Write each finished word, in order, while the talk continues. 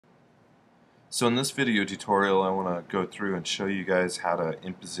So in this video tutorial I want to go through and show you guys how to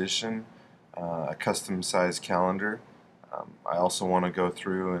imposition a custom size calendar. I also want to go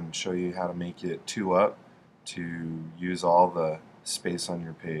through and show you how to make it 2-up to use all the space on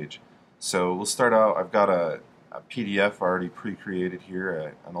your page. So we'll start out. I've got a PDF already pre-created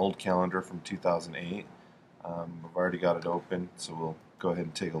here, an old calendar from 2008. I've already got it open, so we'll go ahead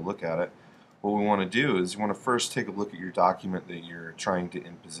and take a look at it. What we want to do is you want to first take a look at your document that you're trying to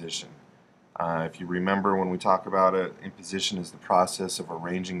imposition. If you remember when we talk about it, imposition is the process of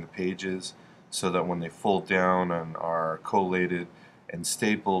arranging the pages so that when they fold down and are collated and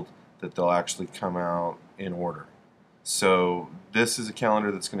stapled, that they'll actually come out in order. So this is a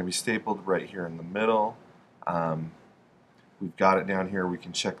calendar that's going to be stapled right here in the middle. We've got it down here. We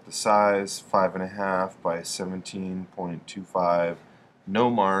can check the size, 5.5 by 17.25. No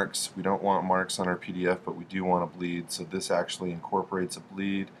marks. We don't want marks on our PDF, but we do want a bleed. So this actually incorporates a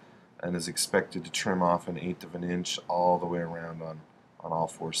bleed and is expected to trim off 1/8 of an inch all the way around on all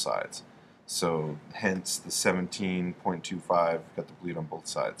four sides. So hence the 17.25, got the bleed on both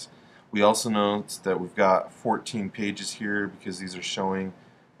sides. We also note that we've got 14 pages here because these are showing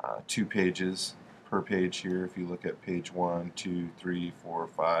 2 pages per page here. If you look at page 1, 2, 3, 4,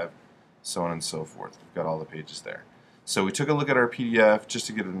 5, so on and so forth. We've got all the pages there. So we took a look at our PDF just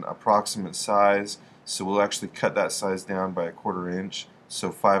to get an approximate size. So we'll actually cut that size down by 1/4 inch. So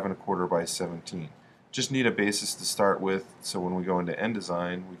 5.25 by 17. Just need a basis to start with, so when we go into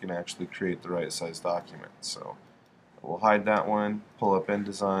InDesign we can actually create the right size document. So we'll hide that one, pull up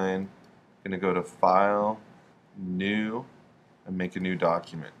InDesign, going to go to File, New, and make a new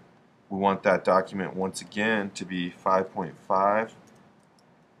document. We want that document once again to be 5.5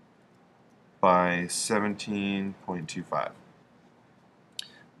 by 17.25.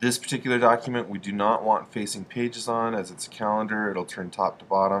 This particular document we do not want facing pages on, as it's a calendar. It'll turn top to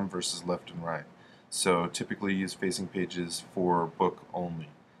bottom versus left and right. So typically use facing pages for book only.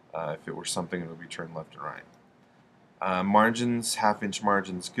 If it were something, it would be turned left and right. Margins, 1/2 inch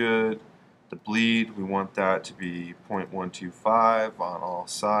margins good. The bleed, we want that to be 0.125 on all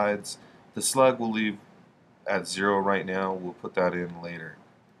sides. The slug we'll leave at 0 right now. We'll put that in later.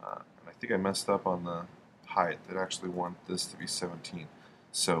 And I think I messed up on the height. I actually want this to be 17.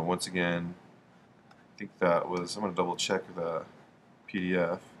 So once again, I think that was, I'm going to double check the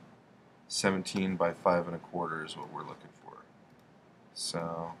PDF, 17 by 5.25 is what we're looking for.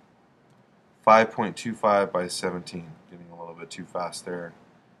 So 5.25 by 17, getting a little bit too fast there.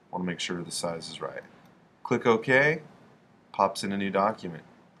 Want to make sure the size is right. Click OK, pops in a new document.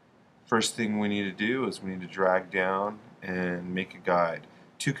 First thing we need to do is we need to drag down and make a guide.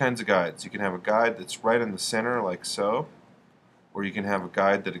 Two kinds of guides. You can have a guide that's right in the center like so, or you can have a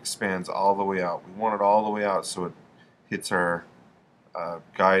guide that expands all the way out. We want it all the way out so it hits our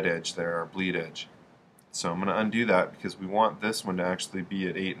guide edge there, our bleed edge. So I'm going to undo that because we want this one to actually be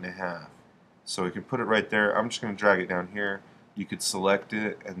at 8.5. So we can put it right there. I'm just going to drag it down here. You could select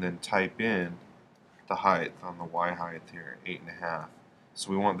it and then type in the height on the Y height here, 8.5. So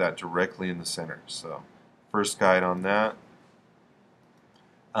we want that directly in the center. So first guide on that.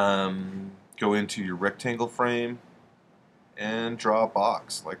 Go into your rectangle frame and draw a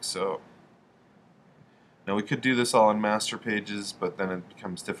box like so. Now we could do this all in master pages, but then it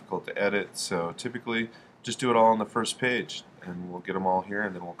becomes difficult to edit, so typically just do it all on the first page and we'll get them all here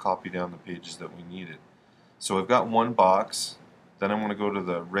and then we'll copy down the pages that we needed. So I've got one box, then I want to go to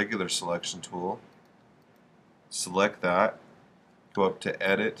the regular selection tool, select that, go up to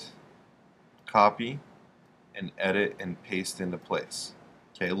edit, copy, and edit and paste into place.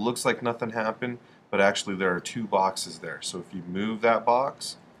 Okay, it looks like nothing happened, but actually there are 2 boxes there. So if you move that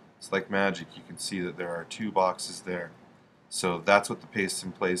box, it's like magic. You can see that there are 2 boxes there. So that's what the paste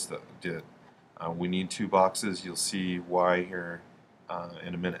in place did. We need 2 boxes. You'll see why here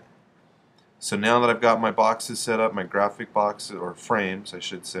in a minute. So now that I've got my boxes set up, my graphic boxes, or frames I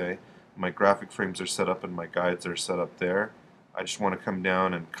should say, my graphic frames are set up and my guides are set up there, I just want to come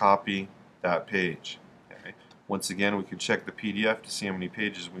down and copy that page. Okay. Once again, we can check the PDF to see how many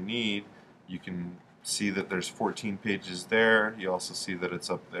pages we need. You can see that there's 14 pages there. You also see that it's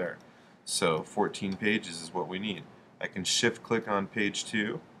up there. So 14 pages is what we need. I can shift click on page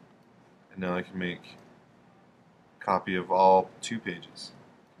 2 and now I can make a copy of all 2 pages.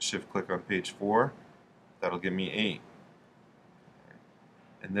 Shift click on page 4, that'll give me 8.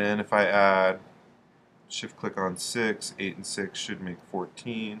 And then if I add shift click on 6, 8 and 6 should make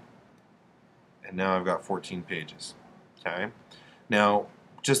 14. And now I've got 14 pages. Okay. Now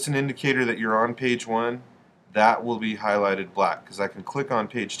just an indicator that you're on page 1, that will be highlighted black because I can click on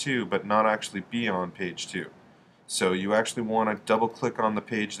page 2 but not actually be on page 2. So you actually want to double click on the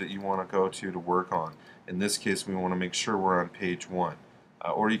page that you want to go to work on. In this case, we want to make sure we're on page 1.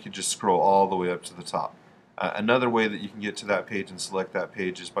 Or you could just scroll all the way up to the top. Another way that you can get to that page and select that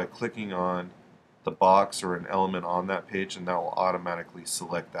page is by clicking on the box or an element on that page, and that will automatically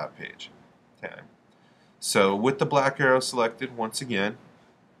select that page. Okay. So with the black arrow selected, once again,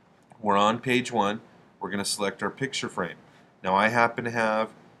 we're on page 1. We're going to select our picture frame. Now I happen to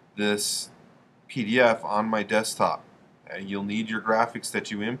have this PDF on my desktop. You'll need your graphics that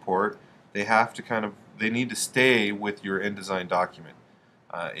you import. They need to stay with your InDesign document.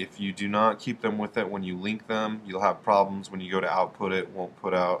 If you do not keep them with it when you link them, you'll have problems when you go to output it. Won't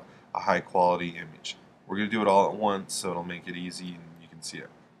put out a high quality image. We're going to do it all at once, so it'll make it easy and you can see it.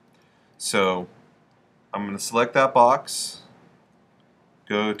 So I'm going to select that box,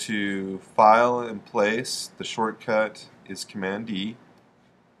 go to File and Place. The shortcut is Command D,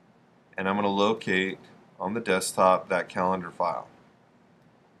 and I'm going to locate on the desktop that calendar file.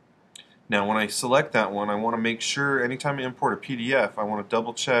 Now when I select that one, I want to make sure anytime I import a PDF, I want to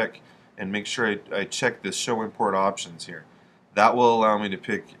double check and make sure I check this Show Import Options here. That will allow me to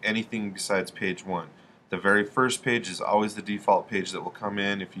pick anything besides page 1. The very first page is always the default page that will come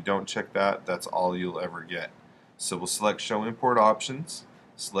in. If you don't check that, that's all you'll ever get. So we'll select Show Import Options,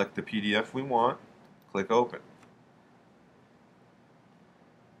 select the PDF we want, click Open.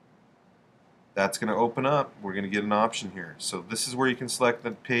 That's going to open up. We're going to get an option here. So this is where you can select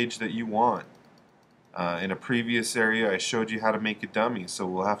the page that you want. In a previous area I showed you how to make a dummy, so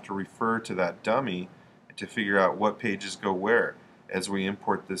we'll have to refer to that dummy to figure out what pages go where. As we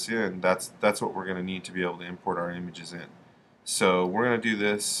import this in, that's what we're going to need to be able to import our images in. So we're going to do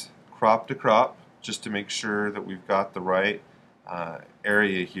this crop to crop just to make sure that we've got the right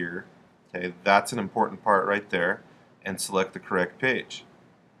area here. Okay, that's an important part right there, and select the correct page.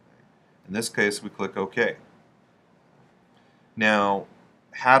 In this case, we click OK. Now,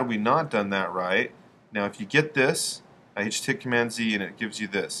 had we not done that right, now if you get this, I just hit Command Z and it gives you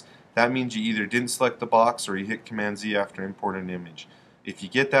this. That means you either didn't select the box or you hit Command Z after importing an image. If you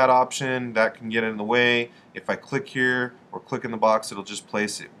get that option, that can get in the way. If I click here or click in the box, it'll just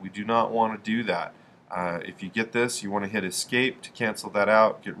place it. We do not want to do that. If you get this, you want to hit Escape to cancel that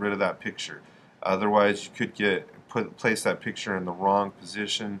out, get rid of that picture. Otherwise, you could place that picture in the wrong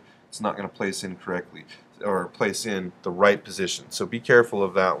position. It's not going to place in correctly or place in the right position. So be careful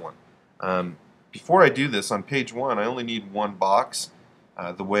of that one. Before I do this, on page 1, I only need one box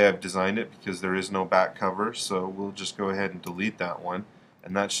the way I've designed it because there is no back cover. So we'll just go ahead and delete that one.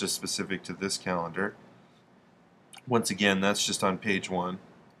 And that's just specific to this calendar. Once again, that's just on page 1.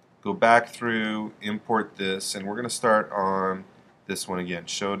 Go back through, import this, and we're going to start on this one again.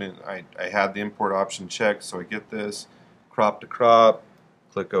 I had the import option checked, so I get this. Crop to crop.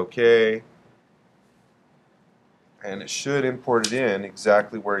 Click OK, and it should import it in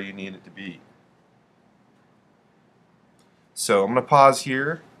exactly where you need it to be. So I'm going to pause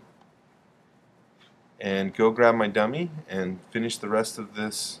here and go grab my dummy and finish the rest of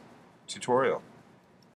this tutorial.